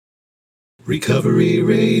Recovery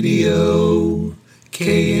Radio,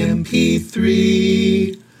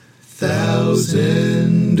 KMP3,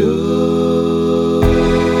 Thousand Oaks.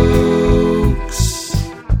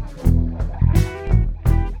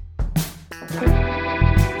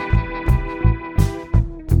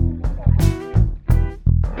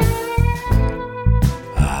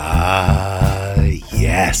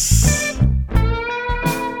 Yes.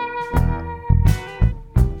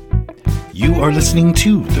 You are listening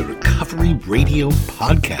to the Recovery Radio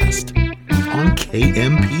Podcast on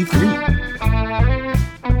KMP3.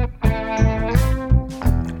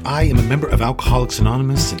 I am a member of Alcoholics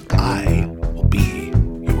Anonymous, and I will be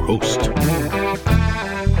your host. You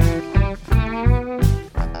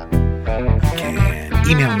can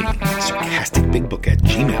email me,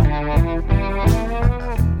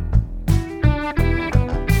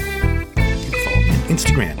 sarcasticbigbook@gmail.com. You can follow me on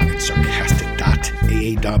Instagram at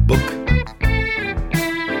sarcastic.aa.book.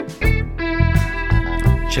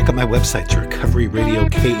 Check out my website,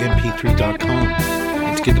 recoveryradiokmp3.com.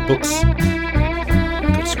 And to get the books, go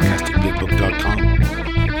to sarcasticbigbook.com.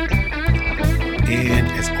 And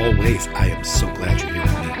as always, I am so glad you're here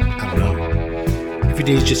with me. I don't know. Every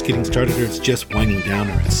day is just getting started, or it's just winding down,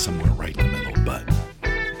 or it's somewhere right in the middle. But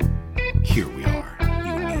here we are,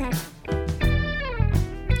 you and me.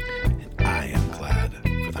 And I am glad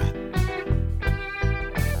for that.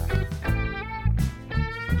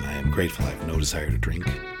 I am grateful I have no desire to drink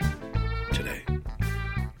today.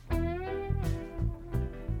 And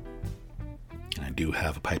I do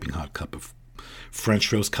have a piping hot cup of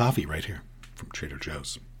French roast coffee right here from Trader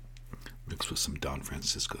Joe's, mixed with some Don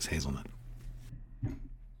Francisco's hazelnut.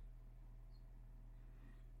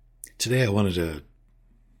 Today I wanted to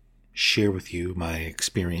share with you my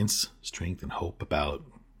experience, strength, and hope about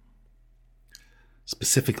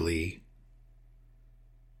specifically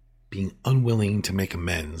being unwilling to make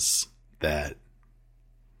amends that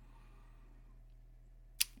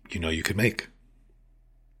you know you could make.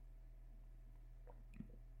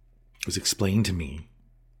 It was explained to me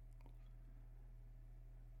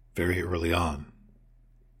very early on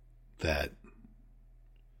that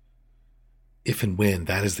if and when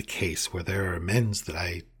that is the case, where there are amends that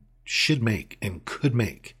I should make and could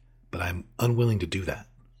make, but I'm unwilling to do that,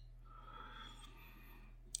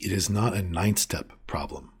 it is not a 9-step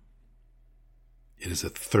problem. It is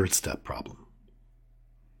a 3rd-step problem.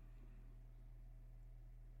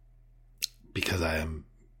 Because I am,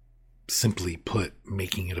 simply put,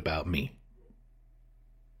 making it about me.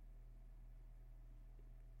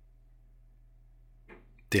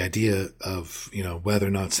 The idea of, whether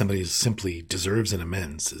or not somebody simply deserves an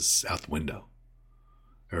amends is out the window,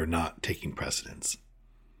 or not taking precedence.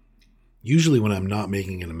 Usually when I'm not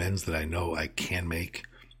making an amends that I know I can make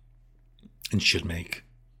and should make,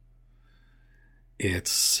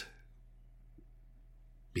 it's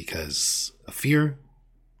because of fear,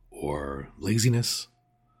 or laziness,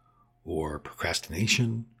 or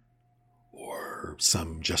procrastination, or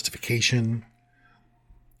some justification,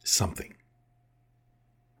 something.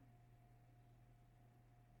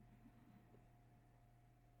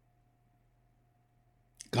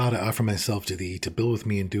 God, I offer myself to thee to build with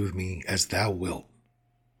me and do with me as thou wilt.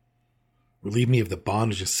 Relieve me of the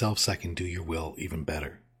bondage of self so I can do your will even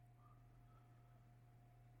better.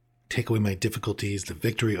 Take away my difficulties, the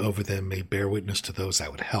victory over them may bear witness to those I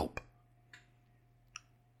would help.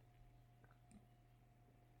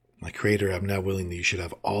 My Creator, I'm now willing that you should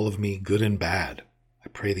have all of me, good and bad. I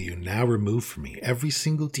pray that you now remove from me every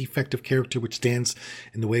single defect of character which stands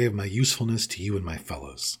in the way of my usefulness to you and my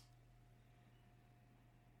fellows.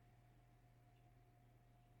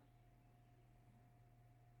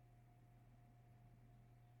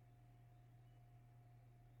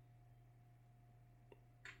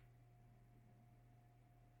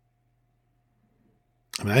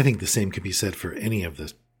 I think the same can be said for any of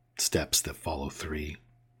the steps that follow 3.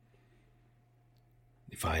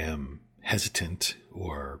 If I am hesitant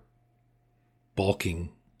or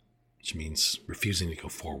balking, which means refusing to go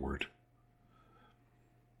forward,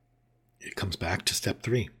 it comes back to step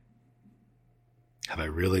 3. Have I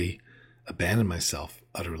really abandoned myself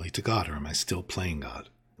utterly to God, or am I still playing God?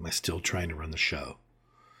 Am I still trying to run the show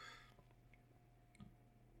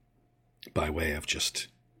by way of just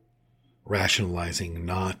rationalizing,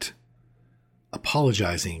 not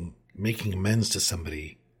apologizing, making amends to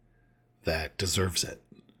somebody that deserves it?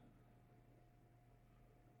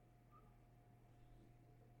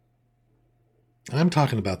 I'm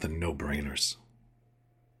talking about the no-brainers.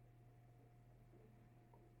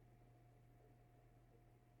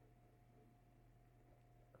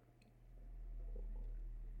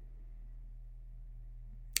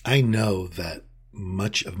 I know that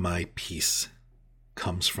much of my peace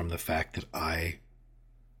comes from the fact that I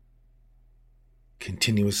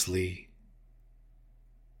continuously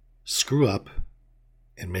screw up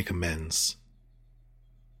and make amends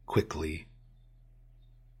quickly,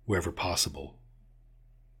 wherever possible,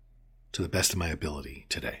 to the best of my ability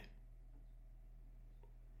today.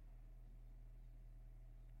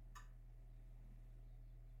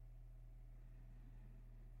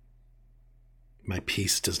 My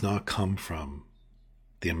peace does not come from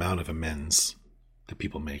the amount of amends that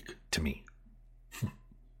people make to me.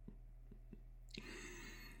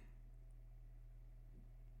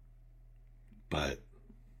 But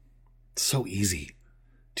it's so easy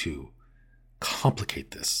to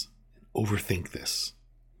complicate this, overthink this,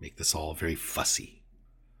 make this all very fussy.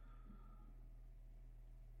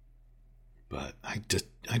 But I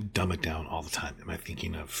dumb it down all the time. Am I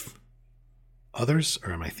thinking of others,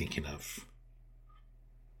 or am I thinking of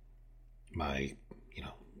my,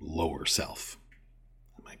 lower self?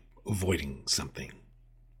 Am I avoiding something?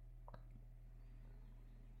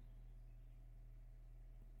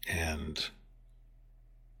 And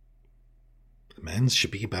amends should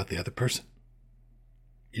be about the other person.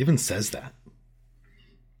 It even says that.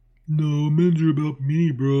 No, amends are about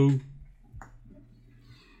me, bro.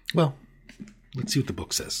 Well, let's see what the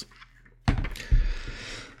book says.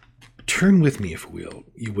 Turn with me, if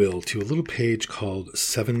you will, to a little page called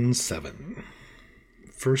 7-7.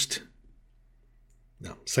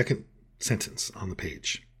 Second sentence on the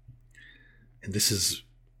page. And this is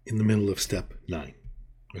in the middle of step 9,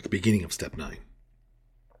 or at the beginning of step 9.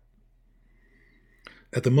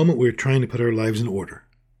 At the moment, we're trying to put our lives in order.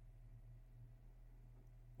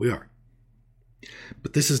 We are.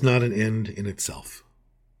 But this is not an end in itself.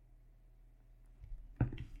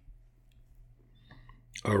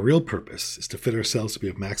 Our real purpose is to fit ourselves to be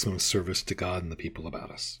of maximum service to God and the people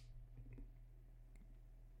about us.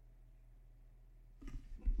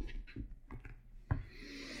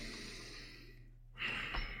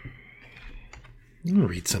 I'm going to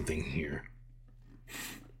read something here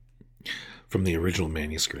from the original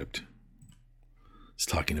manuscript. It's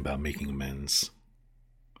talking about making amends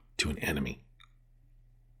to an enemy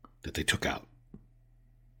that they took out.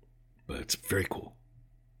 But it's very cool.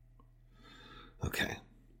 Okay.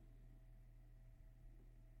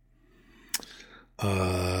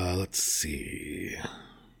 Let's see.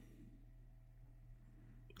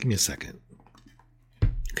 Give me a second.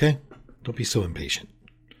 Okay? Don't be so impatient.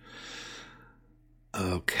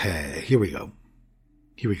 Okay, here we go.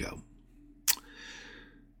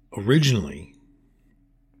 Originally,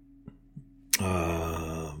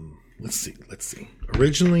 let's see.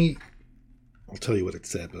 Originally, I'll tell you what it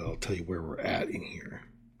said, but I'll tell you where we're at in here.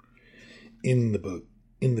 In the book,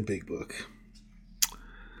 in the big book,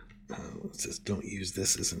 it says, don't use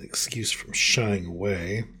this as an excuse from shying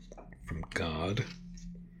away from God.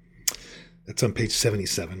 That's on page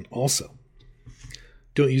 77. Also,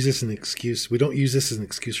 don't use this as an excuse. We don't use this as an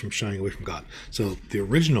excuse from shying away from God. So the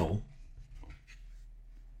original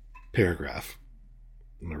paragraph,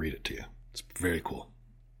 I'm going to read it to you. It's very cool.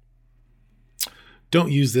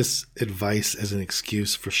 Don't use this advice as an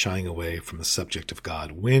excuse for shying away from the subject of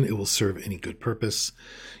God. When it will serve any good purpose,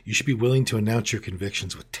 you should be willing to announce your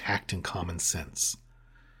convictions with tact and common sense.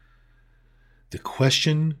 The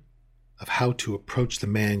question of how to approach the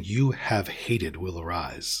man you have hated will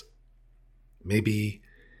arise. Maybe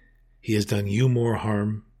he has done you more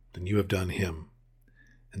harm than you have done him.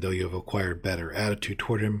 And though you have acquired better attitude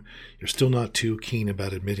toward him, you're still not too keen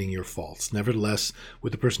about admitting your faults. Nevertheless,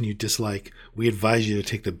 with the person you dislike, we advise you to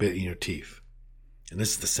take the bit in your teeth. And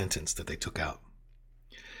this is the sentence that they took out.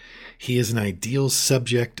 He is an ideal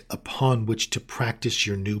subject upon which to practice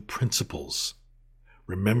your new principles.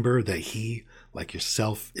 Remember that he, like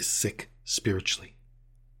yourself, is sick spiritually.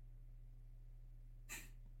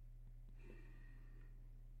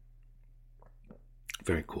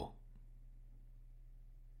 Very cool.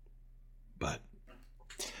 But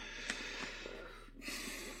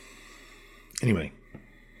anyway,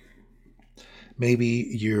 maybe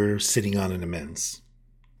you're sitting on an amends,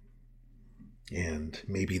 and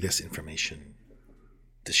maybe this information,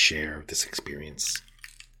 this share, this experience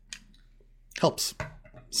helps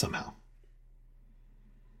somehow.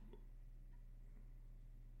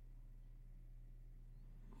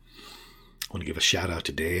 I want to give a shout out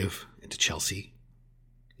to Dave and to Chelsea,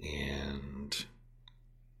 and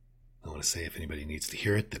I want to say, if anybody needs to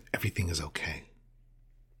hear it, that everything is okay.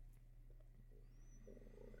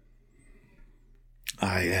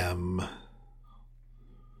 I am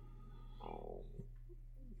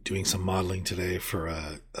doing some modeling today for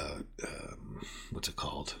a what's it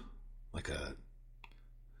called? Like a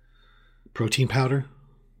protein powder.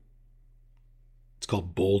 It's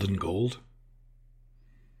called Bold and Gold.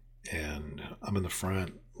 And I'm in the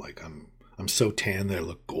front, like I'm so tan that I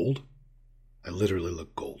look gold. I literally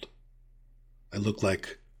look gold. I look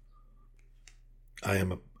like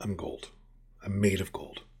I'm gold. I'm made of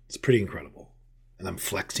gold. It's pretty incredible. And I'm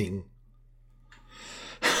flexing.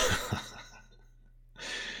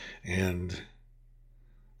 And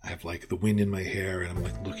I have like the wind in my hair, and I'm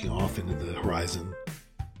like looking off into the horizon.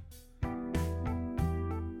 All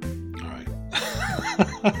right.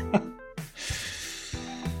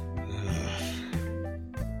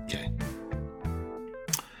 Okay.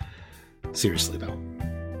 Seriously though,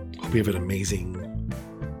 hope you have an amazing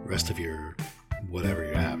rest of your whatever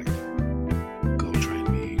you're having. Go try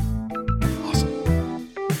and be awesome.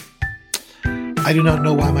 I do not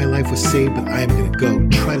know why my life was saved, but I am going to go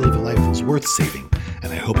try to live a life that was worth saving,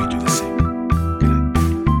 and I hope you do the same.